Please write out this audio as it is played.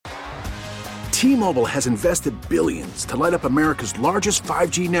T-Mobile has invested billions to light up America's largest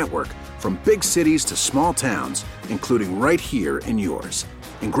 5G network, from big cities to small towns, including right here in yours.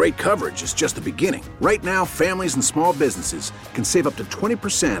 And great coverage is just the beginning. Right now, families and small businesses can save up to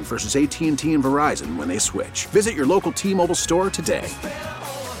 20% versus AT&T and Verizon when they switch. Visit your local T-Mobile store today.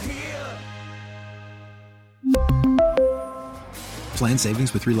 Plan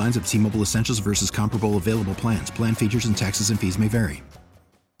savings with 3 lines of T-Mobile Essentials versus comparable available plans. Plan features and taxes and fees may vary.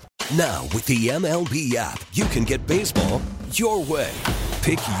 Now, with the MLB app, you can get baseball your way.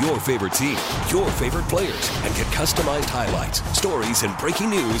 Pick your favorite team, your favorite players, and get customized highlights, stories, and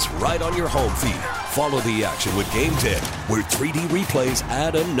breaking news right on your home feed. Follow the action with Game Day, where 3D replays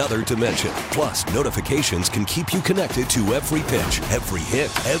add another dimension. Plus, notifications can keep you connected to every pitch, every hit,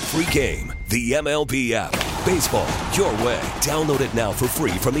 every game. The MLB app. Baseball your way. Download it now for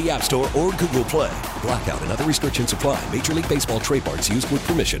free from the App Store or Google Play. Blackout and other restrictions apply. Major League Baseball trademarks used with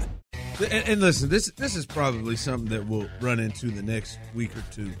permission. And listen, this is probably something that we'll run into the next week or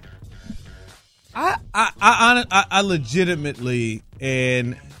two. I legitimately,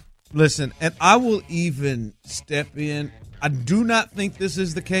 and listen, and I will even step in. I do not think this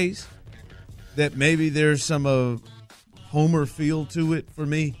is the case, that maybe there's some of Homer feel to it for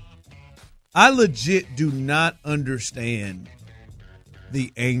me. I legit do not understand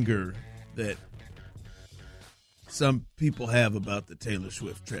the anger that some people have about the Taylor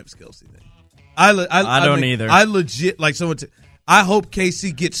Swift Travis Kelce thing. I don't either. I legit, like someone. I hope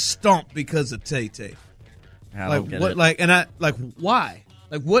Casey gets stomped because of Tay Tay. I don't get it. Why?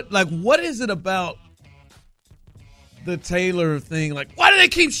 What is it about the Taylor thing? Like, why do they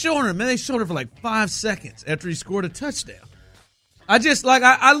keep showing her? Man, they showed her for like 5 seconds after he scored a touchdown.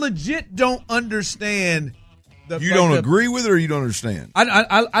 I legit don't understand. You don't agree with it, or you don't understand? I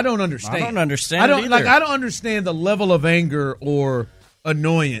don't understand. I don't understand. I don't understand the level of anger or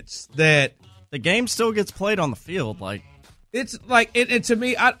annoyance that the game still gets played on the field. Like, it's like it to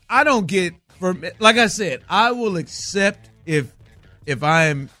me. I don't get. Like I said, I will accept if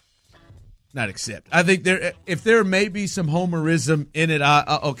I'm not accept. I think if there may be some homerism in it,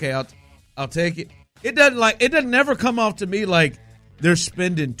 I'll take it. It doesn't never come off to me like they're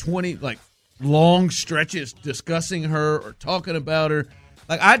spending 20 long stretches discussing her or talking about her.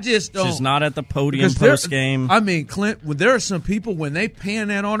 Like, I just don't. She's not at the podium post game. I mean, Clint, there are some people when they pan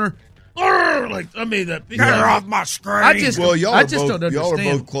that on her. Get her off my screen. Y'all are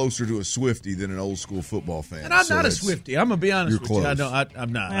both closer to a Swiftie than an old school football fan. And I'm not a Swiftie. I'm gonna be honest with you. I'm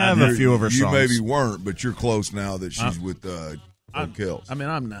not. I have a few of her songs. You maybe weren't, but you're close now that she's with Kels. I mean,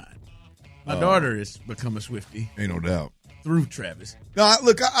 I'm not. My daughter has become a Swiftie. Ain't no doubt. Through Travis. No,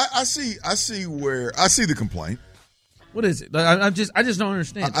 look, I see the complaint. What is it? I just don't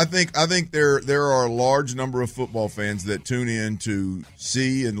understand. I think there are a large number of football fans that tune in to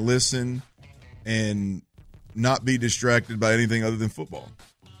see and listen and not be distracted by anything other than football.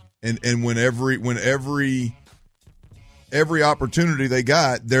 And when every opportunity they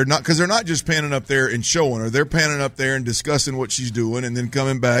got, they're not just panning up there and showing her. They're panning up there and discussing what she's doing and then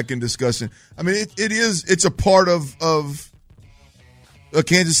coming back and discussing. I mean, it's a part of a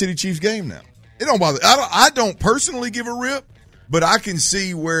Kansas City Chiefs game now. It don't bother. I don't personally give a rip, but I can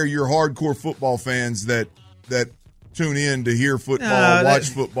see where you're hardcore football fans that tune in to hear football, watch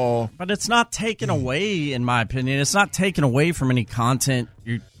football. But it's not taken away, in my opinion. It's not taken away from any content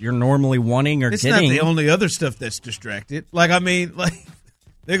you're normally wanting or it's getting. It's not the only other stuff that's distracted. They're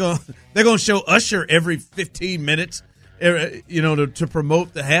gonna show Usher every 15 minutes, to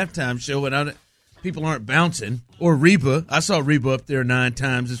promote the halftime show, and people aren't bouncing. Or Reba. I saw Reba up there 9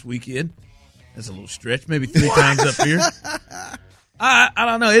 times this weekend. That's a little stretch. Maybe 3 times up here. I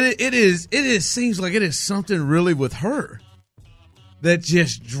don't know. It seems like it is something really with her that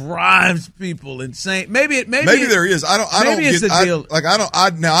just drives people insane. Maybe there is. I don't get the deal.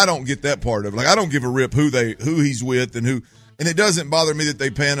 I don't get that part of it. Like, I don't give a rip who he's with and who, and it doesn't bother me that they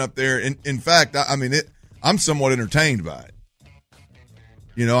pan up there. And in fact, I'm somewhat entertained by it.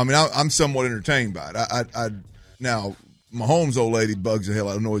 I'm somewhat entertained by it. Now, Mahomes' old lady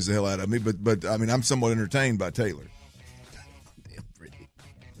annoys the hell out of me, but I'm somewhat entertained by Taylor. Damn pretty.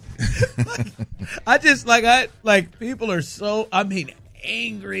 People are so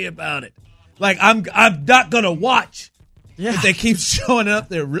angry about it. Like, I'm not gonna watch. Yeah, but they keep showing up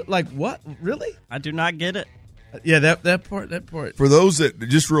there. Like, what? Really? I do not get it. Yeah, that part. For those that,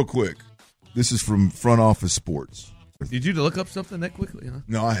 just real quick, this is from Front Office Sports. Did you look up something that quickly? Huh?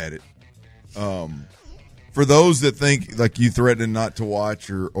 No, I had it. For those that think like you threatening not to watch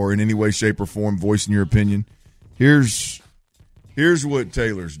or in any way, shape, or form voicing your opinion, here's what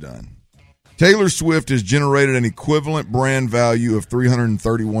Taylor's done. Taylor Swift has generated an equivalent brand value of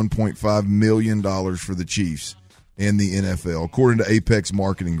 $331.5 million for the Chiefs and the NFL, according to Apex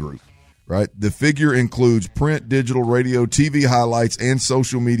Marketing Group. Right? The figure includes print, digital, radio, TV highlights, and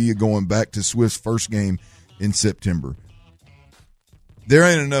social media going back to Swift's first game in September. There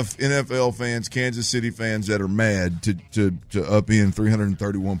ain't enough NFL fans, Kansas City fans that are mad to up in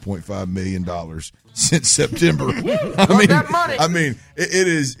 $331.5 million since September. I mean,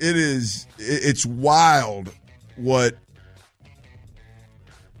 it's wild what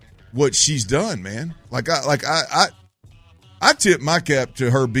she's done, man. I tip my cap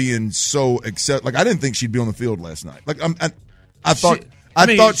to her being so accept. Like, I didn't think she'd be on the field last night. Like, I thought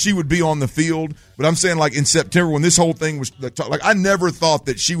she would be on the field, but I'm saying, like, in September when this whole thing was like, I never thought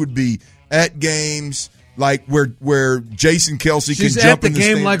that she would be at games like where Jason Kelsey can jump in the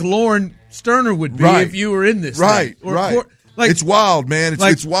game like Lauren Sterner would be if you were in this. Right, thing. Right. Like, it's wild, man.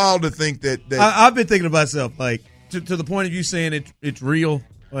 It's wild to think that. I've been thinking to myself, like, to the point of you saying it's real,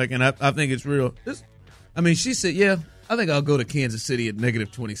 like, and I think it's real. She said, yeah, I think I'll go to Kansas City at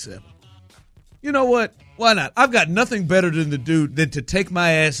 -27. You know what? Why not? I've got nothing better than to take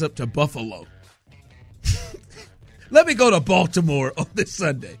my ass up to Buffalo. Let me go to Baltimore on this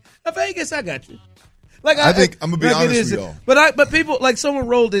Sunday. Now, Vegas, I got you. Like, I think I'm gonna be honest with y'all. But people, like, someone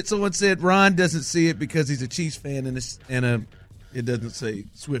rolled it. Someone said Ron doesn't see it because he's a Chiefs fan and it doesn't say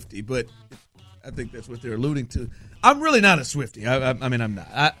Swiftie. But I think that's what they're alluding to. I'm really not a Swiftie. I'm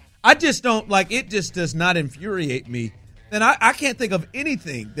not. I just don't like it. Just does not infuriate me. And I can't think of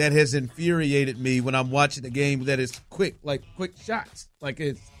anything that has infuriated me when I'm watching a game that is quick shots. Like,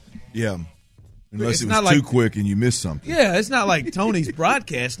 it's unless it was too quick and you missed something. Yeah, it's not like Tony's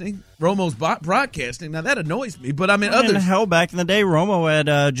broadcasting, Romo's broadcasting. Now that annoys me, but others. Hell, back in the day, Romo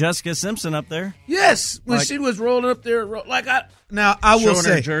had Jessica Simpson up there. Yes, when she was rolling up there, I will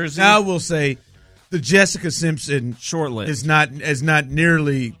say, the Jessica Simpson short-lived is not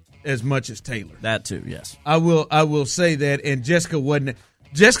nearly as much as Taylor. That too, yes. I will say that, and Jessica wasn't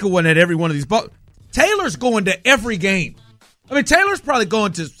at every one of these balls. Taylor's going to every game. I mean, Taylor's probably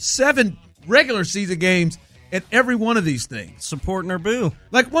going to 7 regular season games at every one of these things. Supporting her boo.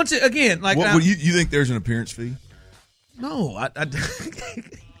 Like, once again, like, you think there's an appearance fee? No,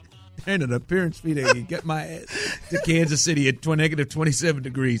 there ain't an appearance fee that can get my ass to Kansas City at -27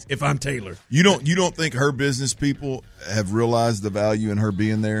 degrees if I'm Taylor. You don't think her business people have realized the value in her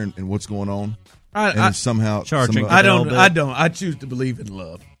being there and what's going on? Somehow charging. I don't. I choose to believe in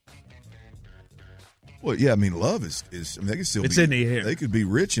love. Well, yeah, I mean, love is they can still. It's be, in the air. They could be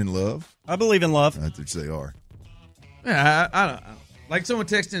rich in love. I believe in love. I think they are. Yeah, I don't. Like, someone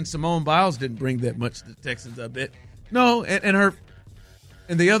texting, Simone Biles didn't bring that much to the Texans, I bet. No, and her.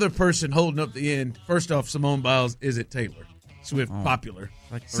 And the other person holding up the end, first off, Simone Biles isn't Taylor Swift popular.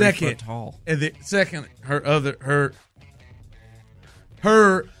 Like 3 second, foot tall. And the second, her other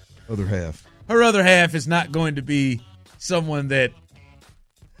half is not going to be someone that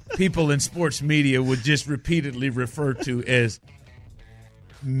people in sports media would just repeatedly refer to as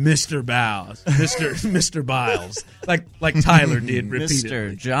Mr. Biles, Mr. Biles, like Tyler did repeatedly.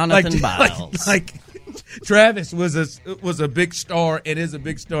 Mr. Jonathan Biles. Like Travis was a big star and is a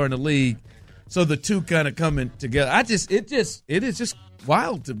big star in the league, so the two kind of coming together. It is just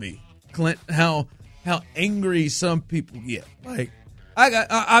wild to me, Clint, how angry some people get. Like,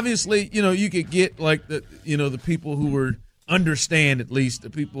 obviously, you could get like the people who were understand, at least the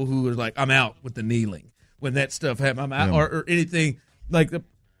people who are like, I'm out with the kneeling when that stuff happened. I'm out or anything like the,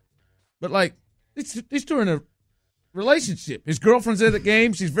 but like these two are in a relationship. His girlfriend's at the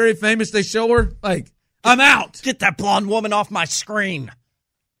game. She's very famous. They show her. Like, I'm out. Get that blonde woman off my screen.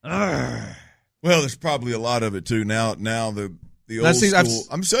 Well, there's probably a lot of it too. Now the old school.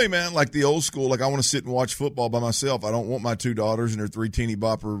 I'm telling you, man, like the old school. Like, I want to sit and watch football by myself. I don't want my 2 daughters and their 3 teeny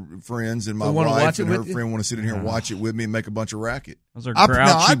bopper friends and my wife and her friend want to sit in here and watch it with me and make a bunch of racket. Those are grouchy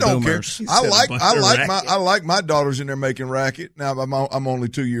I don't boomers. care. I like my daughters in there making racket. Now I'm only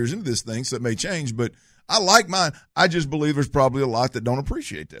 2 years into this thing, so it may change, but I like mine. I just believe there's probably a lot that don't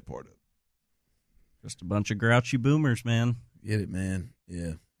appreciate that part of it. Just a bunch of grouchy boomers, man. Get it, man.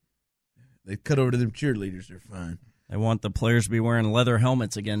 Yeah. They cut over to them cheerleaders. They're fine. They want the players to be wearing leather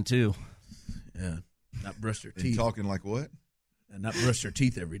helmets again, too. Yeah. Not brush their teeth. And talking like what? And not brush their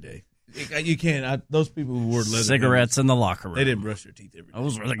teeth every day. You can't. Those people who wore leather cigarettes in the locker room. They didn't brush their teth every day.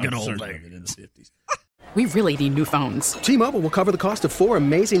 Those were the good old days. In the 50s. We really need new phones. T-Mobile will cover the cost of 4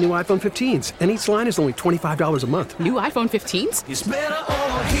 amazing new iPhone 15s, and each line is only $25 a month. New iPhone 15s? It's better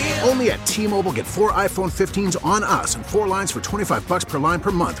over here. Only at T-Mobile, get 4 iPhone 15s on us and 4 lines for $25 per line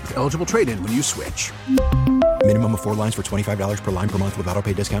per month with eligible trade-in when you switch. Minimum of 4 lines for $25 per line per month with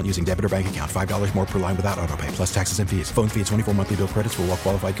autopay discount using debit or bank account. $5 more per line without autopay, plus taxes and fees. Phone fee at 24 monthly bill credits for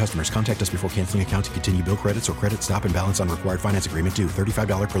well-qualified customers. Contact us before canceling account to continue bill credits or credit stop and balance on required finance agreement due.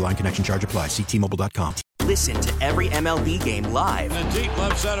 $35 per line connection charge applies. See T-Mobile.com. Listen to every MLB game live. In the deep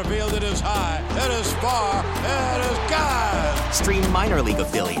left center field, it is high, it is far, it is gone. Stream minor league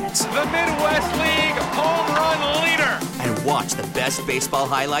affiliates. The Midwest League home run leader. And watch the best baseball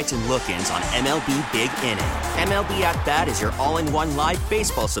highlights and look-ins on MLB Big Inning. MLB At Bat is your all-in-one live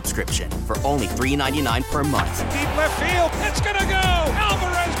baseball subscription for only $3.99 per month. Deep left field, it's gonna go.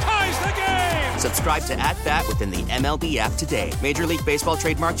 Alvarez ties the game. Subscribe to At Bat within the MLB app today. Major League Baseball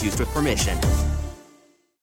trademarks used with permission.